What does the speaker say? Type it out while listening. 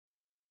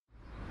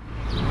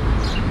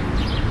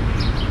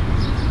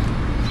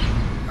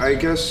I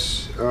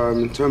guess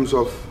in terms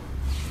of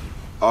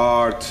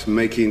art,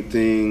 making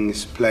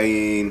things,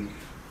 playing,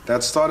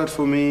 that started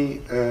for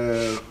me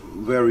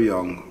very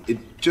young. It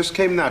just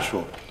came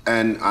natural.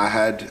 And I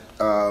had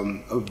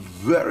a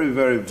very,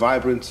 very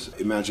vibrant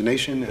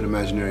imagination, an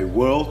imaginary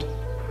world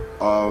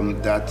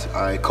that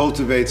I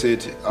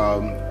cultivated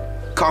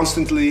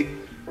constantly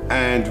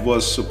and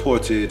was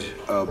supported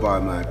by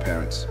my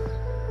parents.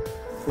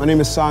 My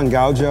name is Sahr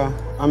Ngaujah.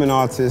 I'm an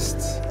artist.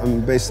 I'm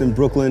based in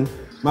Brooklyn.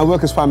 My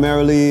work is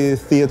primarily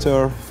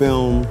theater,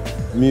 film,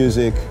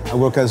 music. I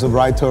work as a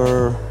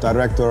writer,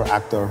 director,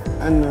 actor,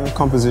 and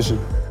composition.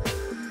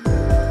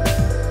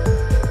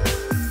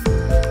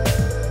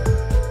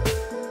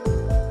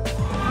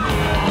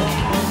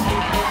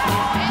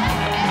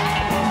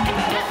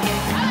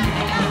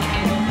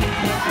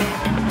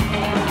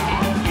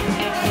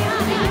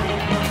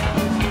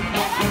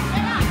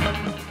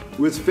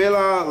 With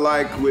FELA,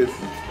 like with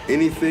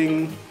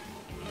anything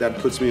that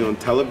puts me on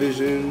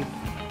television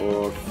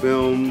or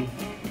film,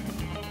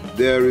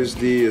 there is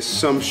the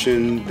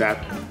assumption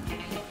that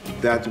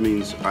that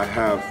means I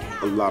have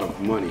a lot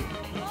of money.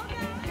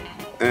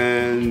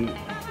 And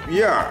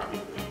yeah,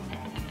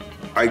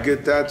 I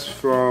get that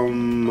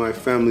from my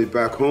family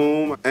back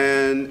home,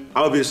 and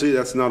obviously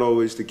that's not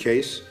always the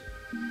case.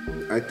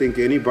 I think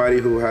anybody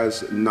who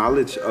has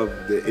knowledge of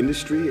the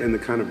industry and the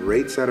kind of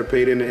rates that are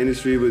paid in the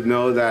industry would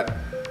know that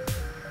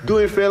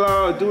doing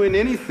FELA or doing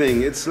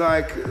anything, it's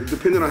like,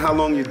 depending on how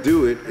long you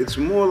do it, it's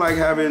more like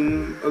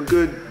having a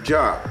good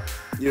job,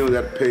 you know,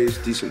 that pays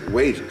decent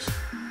wages.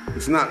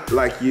 It's not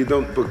like you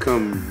don't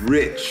become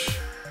rich,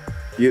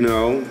 you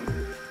know.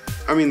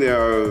 I mean, there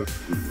are,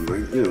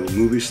 like, you know,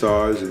 movie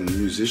stars and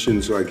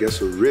musicians who I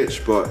guess are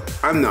rich, but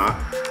I'm not.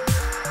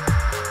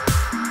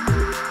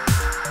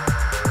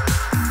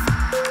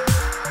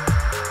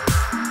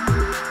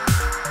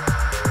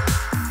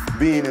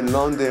 Being in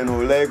London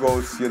or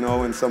Lagos, you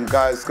know, and some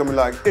guys coming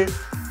like, hey,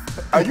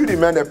 are you the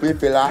man that played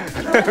FELA?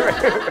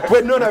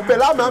 Wait, no,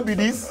 FELA man be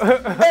this.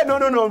 Hey,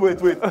 no, wait.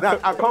 Now,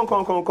 I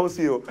can't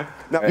see you.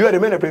 Now, you are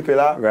the man that played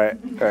FELA? Right.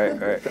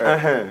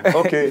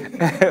 Okay.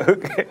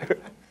 Okay.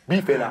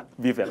 Be FELA.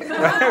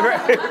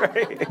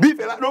 Right. Be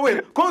FELA. No,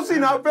 wait, come see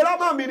now, FELA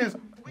man be this.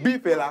 Be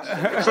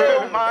FELA.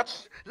 So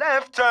much,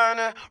 left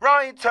turn,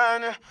 right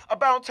turn,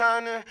 about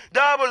turn,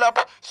 double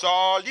up,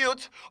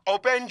 salute,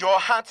 open your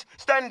hat,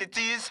 stand at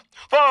ease,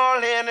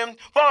 fall in,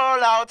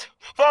 fall out,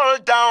 fall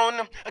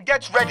down,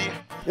 get ready.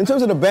 In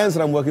terms of the bands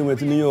that I'm working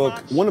with in New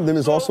York, one of them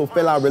is also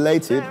FELA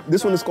related.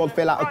 This one is called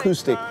FELA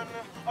Acoustic.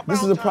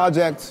 This is a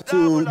project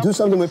to do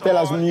something with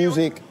FELA's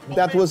music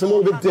that was a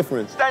little bit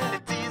different.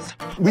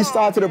 We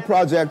started a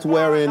project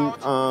wherein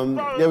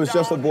there was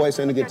just a voice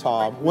and a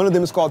guitar. One of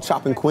them is called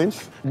Chop and Quench,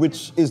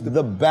 which is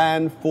the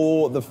band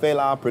for the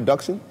FELA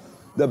production.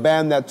 The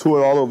band that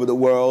toured all over the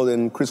world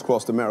and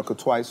crisscrossed America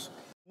twice.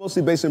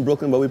 Mostly based in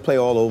Brooklyn, but we play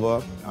all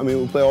over. I mean,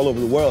 we play all over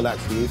the world,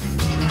 actually.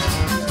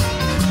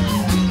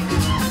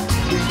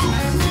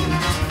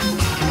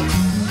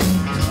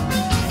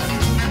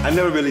 I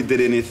never really did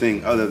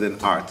anything other than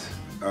art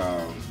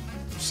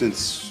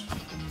since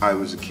I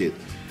was a kid.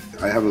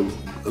 I have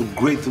a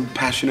great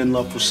passion and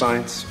love for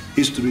science,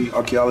 history,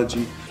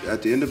 archaeology.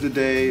 At the end of the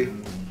day,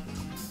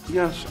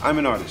 yes, I'm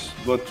an artist.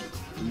 But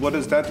what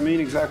does that mean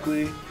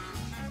exactly?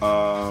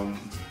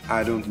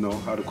 I don't know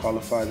how to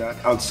qualify that.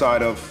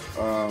 Outside of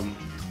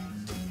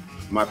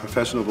my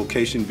professional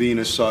vocation being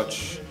as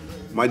such,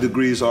 my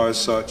degrees are as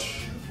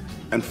such,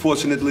 and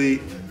fortunately,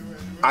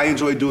 I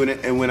enjoy doing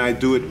it, and when I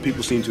do it,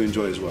 people seem to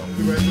enjoy as well.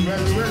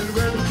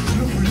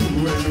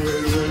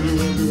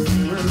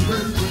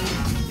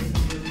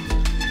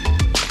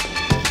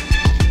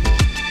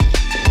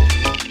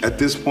 At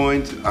this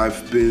point,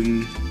 I've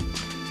been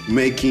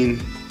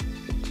making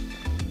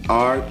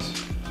art,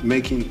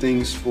 making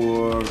things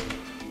for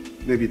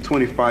maybe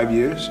 25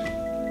 years.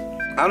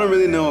 I don't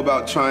really know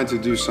about trying to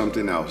do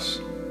something else.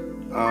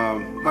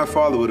 My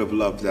father would have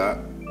loved that,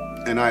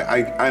 and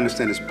I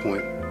understand his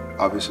point.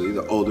 Obviously,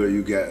 the older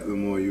you get, the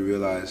more you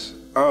realize,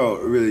 oh,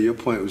 really, your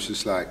point was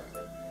just like,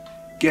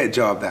 get a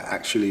job that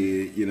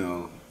actually, you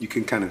know, you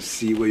can kind of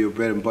see where your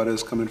bread and butter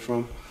is coming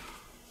from.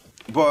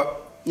 But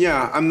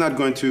yeah, I'm not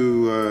going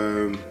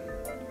to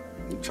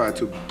try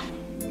to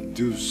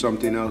do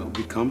something else,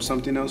 become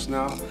something else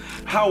now.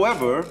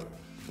 However,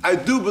 I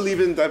do believe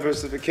in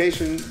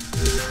diversification.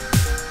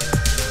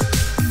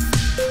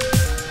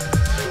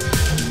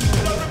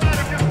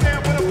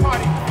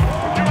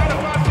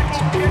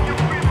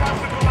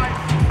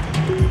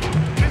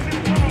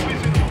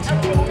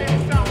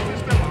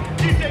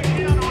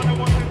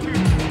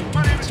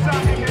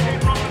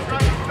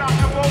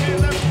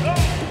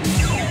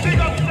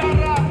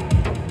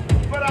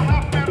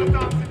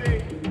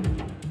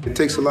 It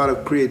takes a lot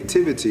of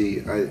creativity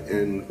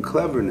and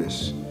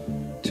cleverness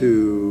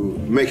to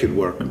make it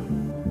work.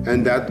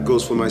 And that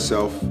goes for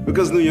myself.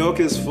 Because New York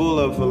is full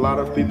of a lot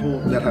of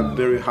people that have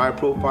very high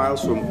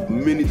profiles from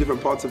many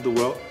different parts of the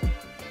world.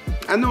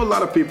 I know a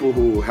lot of people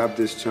who have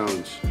this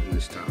challenge in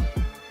this town.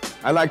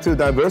 I like to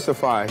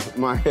diversify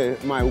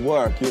my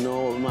work, you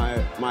know,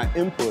 my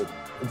input.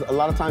 A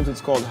lot of times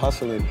it's called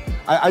hustling.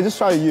 I just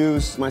try to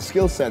use my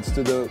skill sets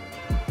to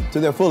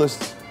their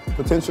fullest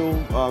potential,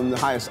 the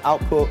highest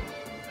output.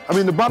 I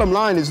mean, the bottom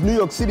line is New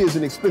York City is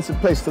an expensive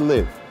place to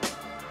live.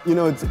 You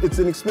know, it's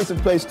an expensive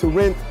place to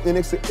rent, and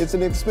it's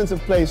an expensive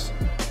place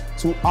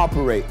to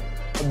operate.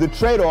 The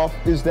trade-off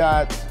is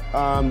that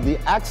the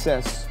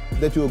access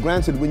that you are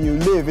granted when you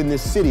live in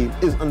this city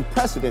is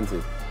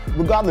unprecedented.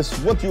 Regardless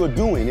of what you are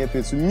doing, if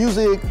it's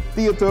music,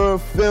 theater,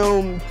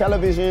 film,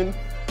 television,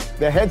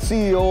 the head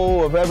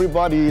CEO of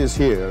everybody is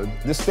here.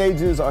 The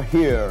stages are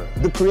here.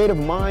 The creative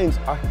minds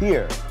are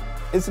here.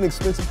 It's an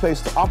expensive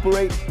place to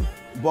operate,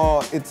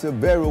 but it's a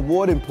very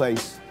rewarding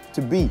place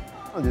to be.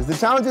 The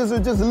challenges are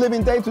just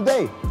living day to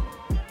day.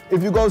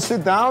 If you go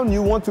sit down,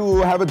 you want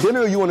to have a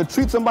dinner, you want to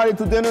treat somebody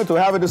to dinner, to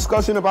have a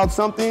discussion about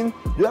something,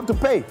 you have to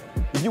pay.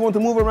 If you want to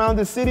move around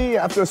the city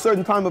after a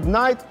certain time of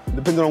night,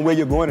 depending on where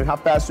you're going and how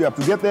fast you have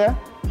to get there,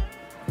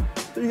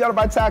 then you got to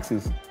buy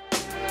taxis.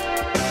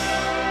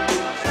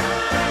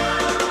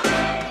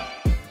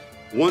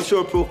 Once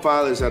your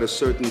profile is at a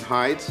certain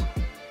height,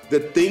 the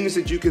things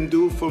that you can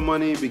do for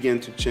money begin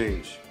to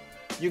change.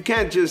 You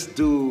can't just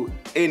do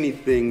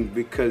anything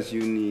because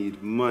you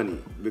need money,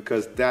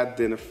 because that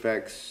then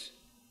affects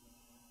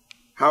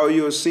how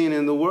you're seen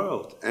in the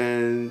world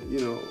and, you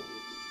know,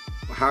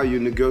 how you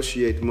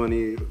negotiate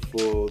money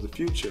for the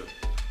future.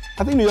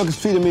 I think New York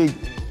is treating me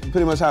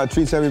pretty much how it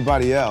treats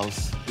everybody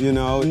else. You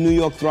know, New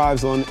York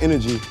thrives on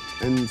energy,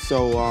 and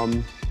so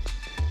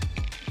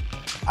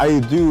I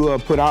do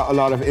put out a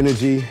lot of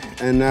energy,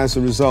 and as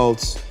a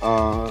result,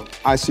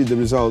 I see the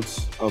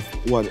results of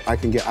what I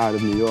can get out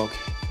of New York.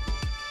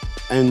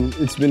 And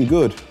it's been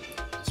good.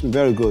 It's been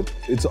very good.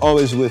 It's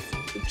always with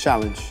a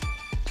challenge,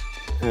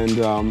 and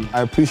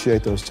I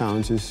appreciate those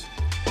challenges.